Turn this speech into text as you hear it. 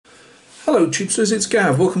Hello Tubesters, it's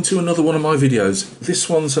Gav. Welcome to another one of my videos. This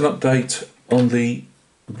one's an update on the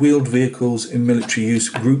wheeled vehicles in military use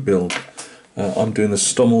group build. I'm doing the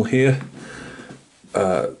Stummel here.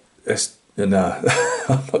 No, I'm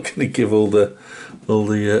not going to give all the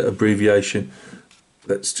abbreviation.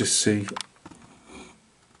 Let's just see.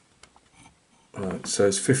 Right, so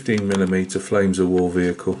it's 15mm Flames of War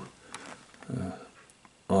vehicle.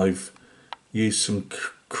 I've used some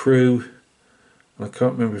crew. I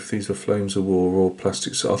can't remember if these are Flames of War or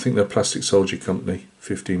plastic. I think they're Plastic Soldier Company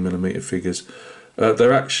 15mm figures.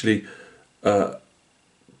 They're actually part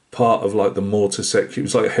of like the mortar section. It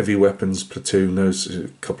was like a heavy weapons platoon. There's a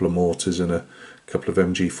couple of mortars and a couple of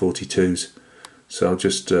MG42s. So I'll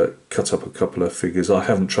just cut up a couple of figures. I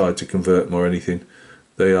haven't tried to convert them or anything.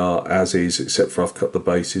 They are as is, except for I've cut the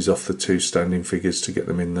bases off the two standing figures to get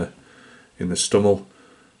them in the Stummel.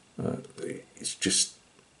 It's just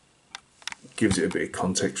gives it a bit of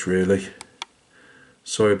context really.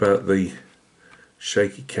 Sorry about the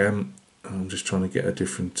shaky cam. I'm just trying to get a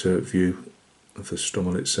different view of the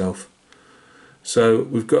Stummel itself. So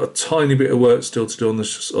we've got a tiny bit of work still to do on the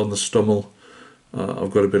Stummel.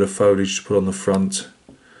 I've got a bit of foliage to put on the front.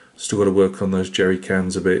 Still got to work on those jerry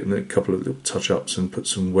cans a bit and a couple of little touch-ups and put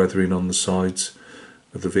some weathering on the sides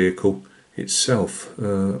of the vehicle itself.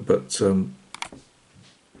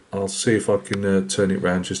 I'll see if I can turn it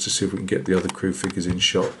round just to see if we can get the other crew figures in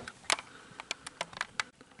shot.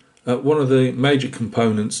 One of the major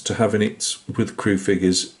components to having it with crew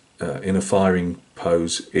figures in a firing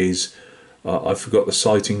pose is, I forgot the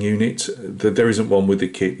sighting unit. There isn't one with the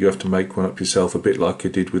kit. You have to make one up yourself, a bit like I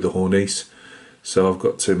did with the Hornice. So I've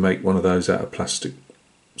got to make one of those out of plastic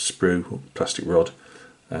sprue or plastic rod,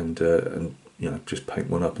 and you know, just paint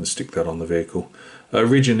one up and stick that on the vehicle.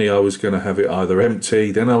 Originally I was going to have it either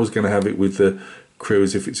empty, then I was going to have it with the crew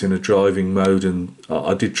as if it's in a driving mode, and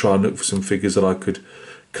I did try and look for some figures that I could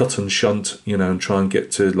cut and shunt, you know, and try and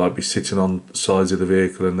get to like be sitting on sides of the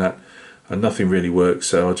vehicle and that, and nothing really worked,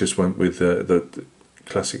 so I just went with the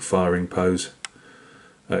classic firing pose.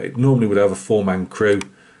 It normally would have a four-man crew.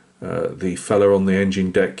 The fella on the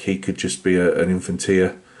engine deck, he could just be an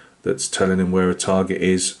infantier that's telling him where a target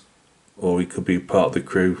is, or he could be part of the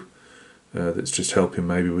crew that's just helping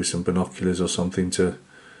maybe with some binoculars or something to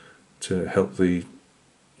help the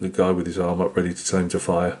guy with his arm up ready to tell him to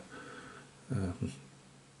fire.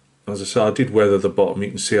 As I say, I did weather the bottom. You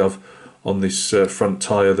can see I've on this front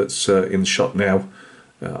tyre that's in shot now,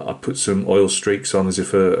 I put some oil streaks on as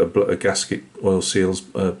if a gasket oil seal's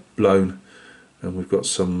blown, and we've got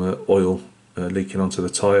some oil leaking onto the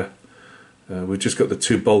tyre. We've just got the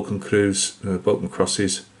two Balkan crosses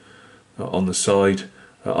on the side.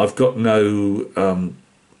 I've got no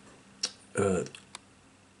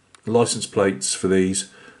license plates for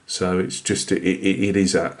these, so it's just it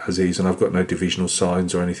is as is, and I've got no divisional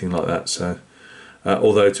signs or anything like that. So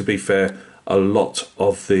although to be fair, a lot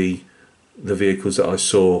of the vehicles that I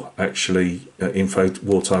saw actually in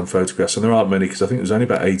wartime photographs, and there aren't many because I think there's only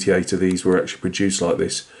about 88 of these were actually produced like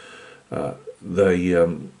this, they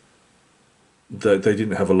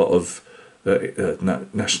didn't have a lot of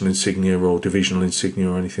national insignia or divisional insignia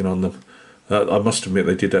or anything on them. I must admit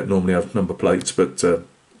they did normally have number plates, but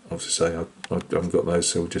obviously say I haven't got those,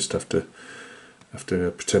 so we'll just have to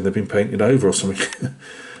pretend they've been painted over or something.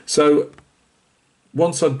 So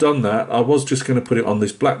once I'd done that, I was just going to put it on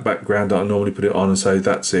this black background that I normally put it on and say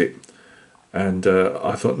that's it. And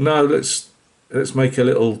I thought, no, let's make a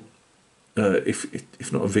little,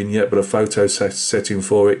 if not a vignette, but a photo setting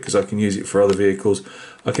for it, because I can use it for other vehicles.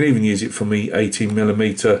 I can even use it for me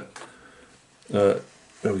 18mm. There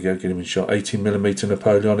we go, get him in shot. 18mm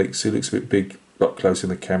Napoleonics. It looks a bit big up close in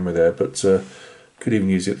the camera there, but could even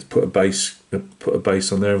use it to put a base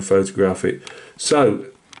on there and photograph it. So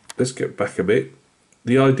let's get back a bit.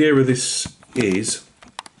 The idea of this is,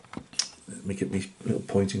 let me get me little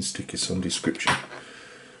pointing sticker, some description.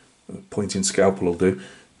 Pointing scalpel will do.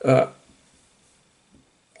 I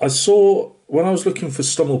saw, when I was looking for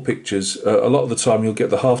Stummel pictures, a lot of the time you'll get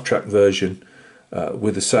the half-track version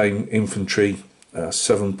with the same infantry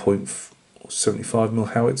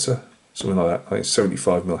 7.75mm howitzer, something like that. I think it's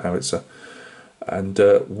 75mm howitzer. And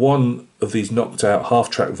one of these knocked out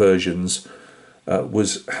half-track versions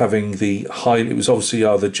was having the high, it was obviously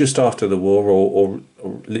either just after the war or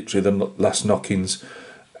literally the last knock-ins,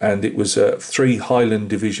 and it was 3 Highland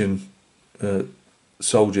Division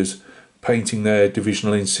soldiers painting their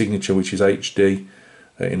divisional insignature, which is HD,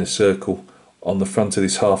 in a circle on the front of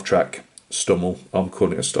this half-track Stummel. I'm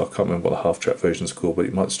calling it I can't remember what the half-track version is called, but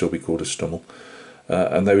it might still be called a Stummel.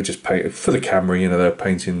 And they were just painting for the camera, you know, they were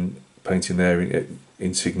painting their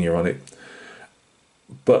insignia on it.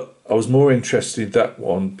 but I was more interested in that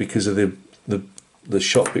one because of the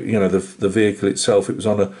shop, the vehicle itself. It was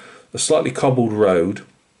on a slightly cobbled road,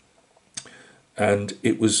 and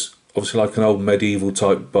it was obviously like an old medieval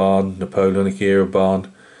type barn, Napoleonic era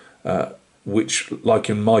barn, which, like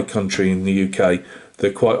in my country in the UK,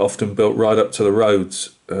 they're quite often built right up to the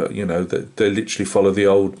roads. They literally follow the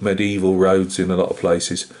old medieval roads in a lot of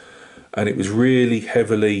places, and it was really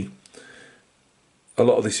heavily. A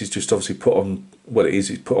lot of this is just obviously put on. Well, it is.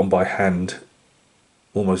 It's put on by hand,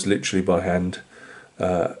 almost literally by hand,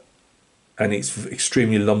 and it's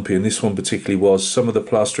extremely lumpy. And this one particularly was. Some of the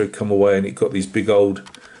plaster had come away, and it got these big old,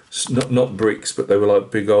 not bricks, but they were like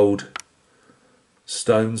big old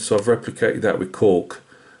stones. So I've replicated that with cork.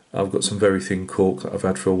 I've got some very thin cork that I've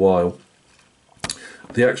had for a while.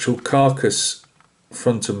 The actual carcass,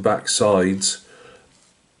 front and back sides,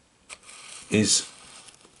 is.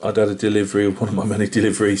 I'd had a delivery, one of my many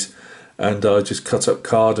deliveries, and I just cut up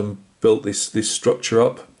card and built this structure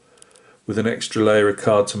up with an extra layer of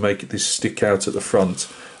card to make this stick out at the front.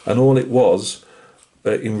 And all it was,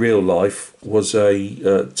 in real life, was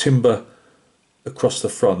a timber across the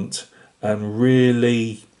front, and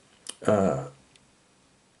really not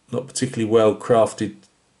particularly well crafted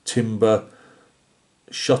timber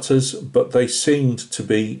shutters, but they seemed to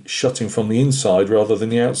be shutting from the inside rather than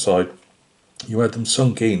the outside. You had them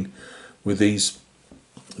sunk in with these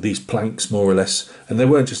planks, more or less, and they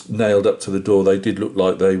weren't just nailed up to the door. They did look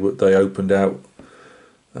like they opened out.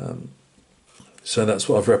 So that's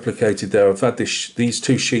what I've replicated there. I've had these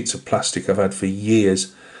two sheets of plastic I've had for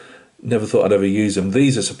years. Never thought I'd ever use them.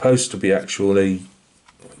 These are supposed to be actually.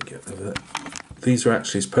 These are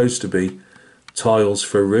actually supposed to be tiles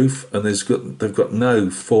for a roof, and they've got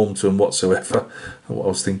no form to them whatsoever. What I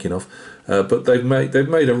was thinking of. But they've made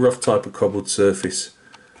a rough type of cobbled surface.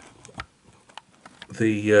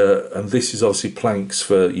 And this is obviously planks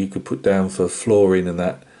you could put down for flooring and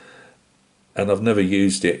that. And I've never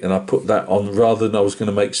used it, and I put that on rather than I was going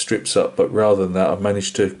to make strips up. But rather than that, I've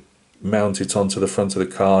managed to mount it onto the front of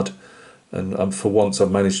the card, and for once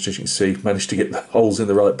I've managed to, as you can see, to get the holes in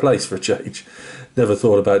the right place for a change. Never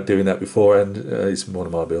thought about doing that before, and it's one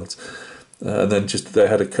of my builds. And then they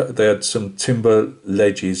had some timber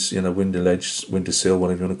ledges, windowsill,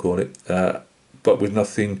 whatever you want to call it, but with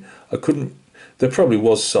nothing. I couldn't. There probably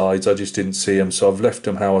was sides, I just didn't see them, so I've left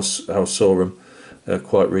them how I saw them,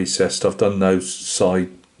 quite recessed. I've done no side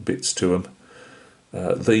bits to them.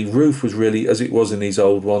 The roof was really, as it was in these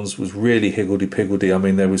old ones, was really higgledy-piggledy. I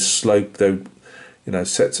mean, there was slope.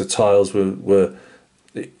 Sets of tiles were.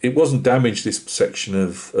 It wasn't damaged, this section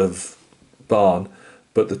of barn.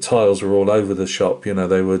 But the tiles were all over the shop. They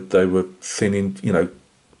were thinning.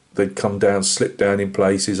 They'd come down, slip down in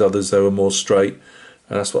places. Others they were more straight,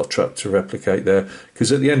 and that's what I've tried to replicate there.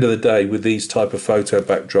 Because at the end of the day, with these type of photo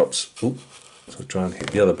backdrops, so try and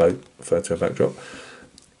hit the other photo backdrop,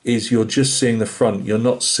 is you're just seeing the front. You're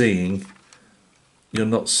not seeing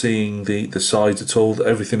the sides at all.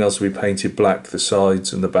 Everything else will be painted black. The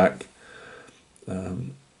sides and the back.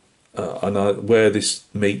 And where this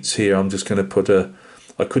meets here, I'm just going to put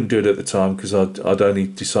I couldn't do it at the time because I'd only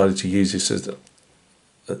decided to use this at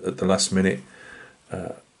the last minute.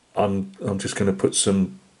 I'm just going to put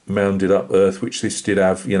some mounded up earth, which this did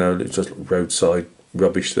have. It's just roadside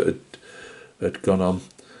rubbish that had gone on,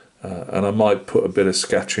 and I might put a bit of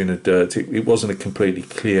scattering of dirt. It wasn't a completely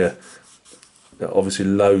clear. Obviously,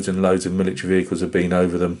 loads and loads of military vehicles have been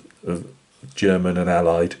over them, German and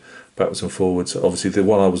Allied, backwards and forwards. Obviously, the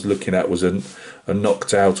one I was looking at was a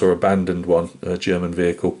knocked out or abandoned one, a German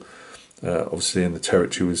vehicle. Obviously, and the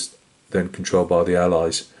territory was then controlled by the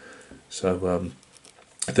Allies. So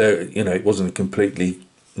it wasn't a completely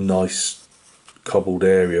nice cobbled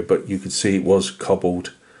area, but you could see it was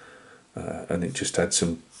cobbled, and it just had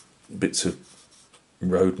some bits of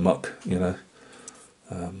road muck, and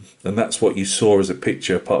that's what you saw as a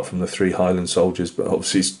picture, apart from the 3 Highland soldiers. But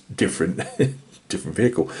obviously, it's different. Different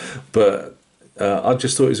vehicle, but I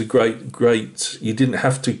just thought it was a great. You didn't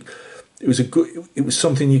have to. It was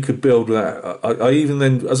something you could build without. I even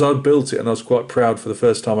then, as I built it, and I was quite proud for the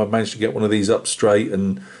first time I managed to get one of these up straight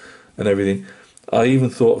and everything. I even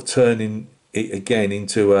thought of turning it again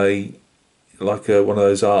into one of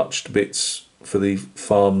those arched bits for the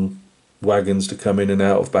farm wagons to come in and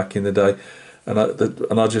out of back in the day, and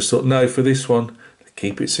I just thought, no, for this one,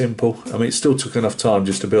 keep it simple. I mean, it still took enough time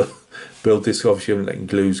just to build this. Obviously, I'm letting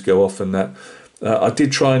glues go off and that. I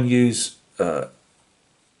did try and use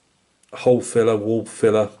hole filler, wall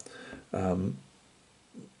filler, and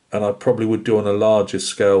I probably would do on a larger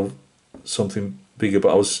scale something bigger.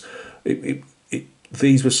 But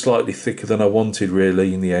these were slightly thicker than I wanted,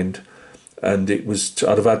 really, in the end. and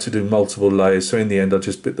I'd have had to do multiple layers. So in the end, I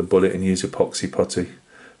just bit the bullet and used epoxy putty.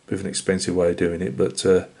 Bit of an expensive way of doing it, but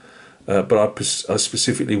I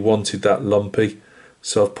specifically wanted that lumpy,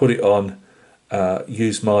 so I've put it on.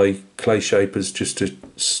 Used my clay shapers just to,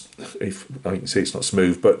 if I can see it's not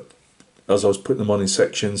smooth, but as I was putting them on in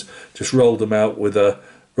sections, just rolled them out with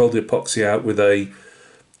rolled the epoxy out with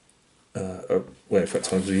well, in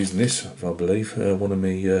fact I was using this, I believe, one of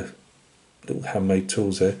my little handmade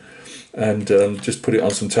tools there, and just put it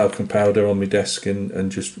on some talcum powder on my desk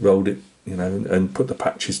and just rolled it, you know, and put the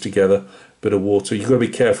patches together. Bit of water. You've got to be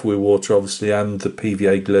careful with water, obviously, and the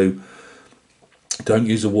PVA glue. Don't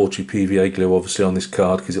use a watery PVA glue, obviously, on this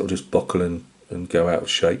card, because it'll just buckle and go out of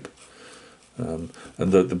shape. And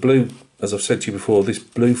the blue, as I've said to you before, this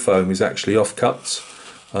blue foam is actually offcuts.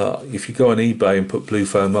 If you go on eBay and put blue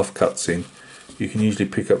foam offcuts in, you can usually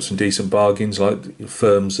pick up some decent bargains, like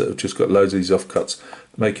firms that have just got loads of these offcuts,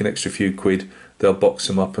 make an extra few quid, they'll box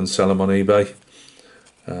them up and sell them on eBay.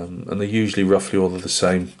 And they're usually roughly all the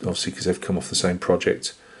same, obviously, because they've come off the same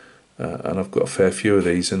project. And I've got a fair few of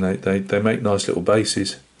these, and they make nice little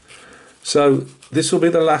bases. So this will be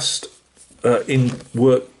the last in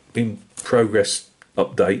progress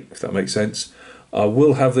update, if that makes sense. I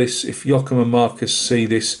will have this, if Joachim and Marcus see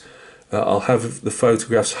this, I'll have the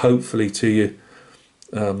photographs hopefully to you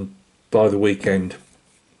by the weekend.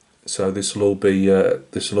 So this will all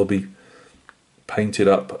be painted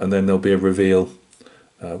up, and then there'll be a reveal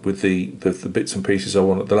with the bits and pieces I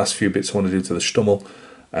want, the last few bits I want to do to the Stummel,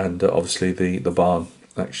 and obviously the barn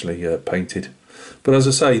actually painted. But as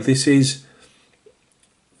I say, this is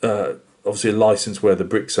obviously a license where the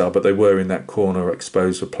bricks are, but they were in that corner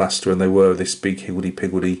exposed with plaster, and they were this big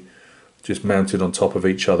higgledy-piggledy just mounted on top of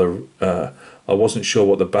each other. I wasn't sure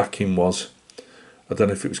what the backing was. I don't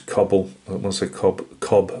know if it was cobble, I want to say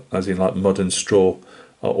cob as in like mud and straw,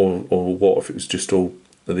 or what, if it was just all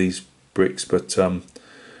of these bricks, but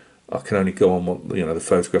I can only go on what, you know, the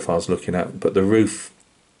photograph I was looking at. But the roof,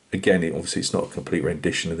 again, obviously it's not a complete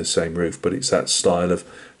rendition of the same roof, but it's that style of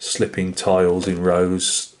slipping tiles in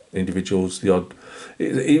rows, individuals, the odd.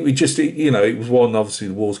 It was one, obviously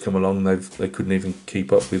the walls come along, they couldn't even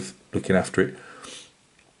keep up with looking after it.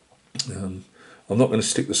 I'm not going to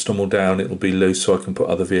stick the Stummel down, it'll be loose so I can put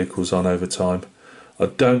other vehicles on over time. I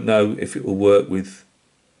don't know if it will work with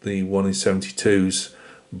the 1 in 72s,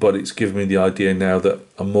 but it's given me the idea now that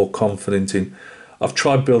I'm more confident in. I've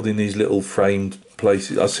tried building these little framed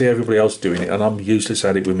places. I see everybody else doing it, and I'm useless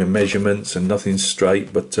at it with my measurements and nothing's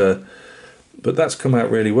straight. But that's come out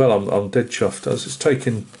really well. I'm dead chuffed. It's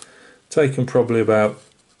taken probably about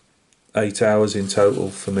 8 hours in total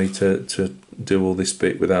for me to do all this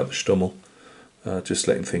bit without the Stummel, just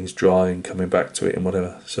letting things dry and coming back to it and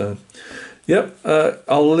whatever. So. Yep,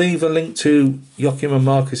 I'll leave a link to Joachim and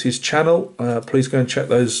Marcus's channel. Please go and check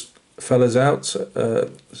those fellas out.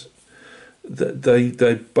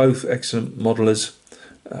 They're both excellent modelers,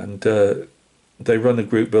 and they run a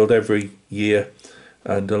group build every year,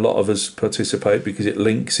 and a lot of us participate because it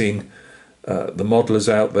links in the modelers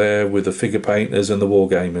out there with the figure painters and the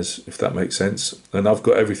wargamers, if that makes sense. And I've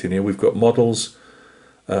got everything here. We've got models,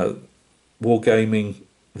 wargaming,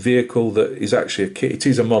 vehicle that is actually a kit. It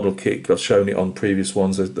is a model kit. I've shown it on previous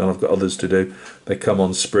ones, and I've got others to do. They come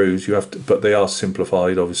on sprues. You have to, but they are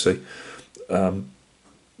simplified, obviously.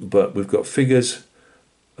 But we've got figures,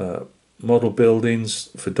 model buildings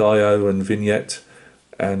for Dio and vignette,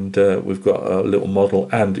 and we've got a little model,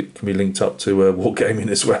 and it can be linked up to wargaming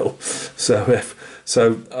as well. So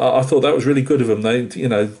I thought that was really good of them.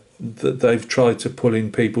 They've tried to pull in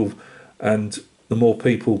people, and the more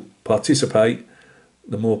people participate,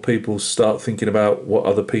 the more people start thinking about what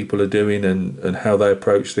other people are doing and how they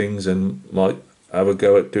approach things, and might have a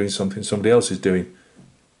go at doing something somebody else is doing,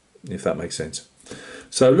 if that makes sense.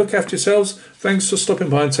 So look after yourselves. Thanks for stopping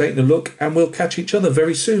by and taking a look, and we'll catch each other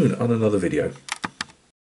very soon on another video.